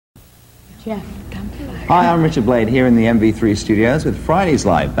Jeff. Hi, I'm Richard Blade here in the MV3 studios with Friday's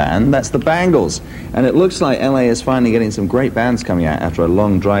live band. That's the Bangles. And it looks like LA is finally getting some great bands coming out after a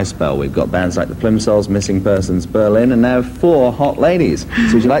long dry spell. We've got bands like the Plimsolls, Missing Persons, Berlin, and now 4 hot ladies.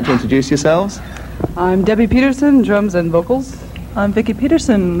 So would you like to introduce yourselves? I'm Debbie Peterson, drums and vocals. I'm Vicky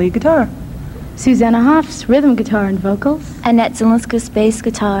Peterson, lead guitar. Susanna Hoffs, rhythm guitar and vocals. Annette Zelinska, bass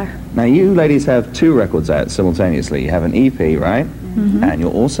guitar. Now you ladies have 2 records out simultaneously. You have an EP, right? Mm-hmm. And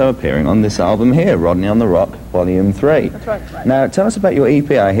you're also appearing on this album here, Rodney on the Rock, Volume 3. That's right. Now tell us about your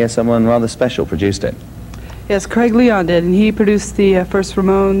EP. I hear someone rather special produced it. Yes, Craig Leon did, and he produced the first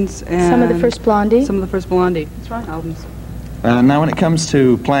Ramones and Some of the first Blondie. Some of the first Blondie. That's right. Albums. Now when it comes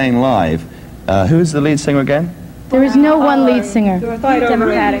to playing live, who is the lead singer again? There is no one lead singer.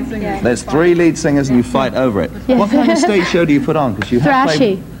 Democratic. Yeah. There's 3 lead singers and you fight over it. Yes. What kind of stage show do you put on? Because you have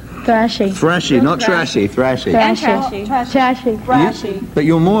Thrashy. Thrashy. Thrashy, not trashy, thrashy. Thrashy. Trashy. But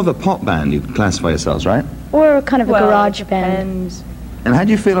you're more of a pop band, you classify yourselves, right? Or kind of a garage band. And how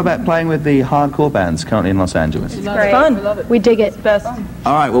do you feel about playing with the hardcore bands currently in Los Angeles? It's fun. We love it. We dig it. Best.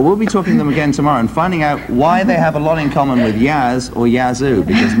 All right, well, we'll be talking to them again tomorrow and finding out why they have a lot in common with Yaz or Yazoo,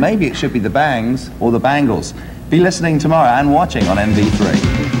 because maybe it should be the Bangs or the Bangles. Be listening tomorrow and watching on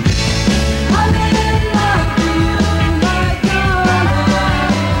MV3.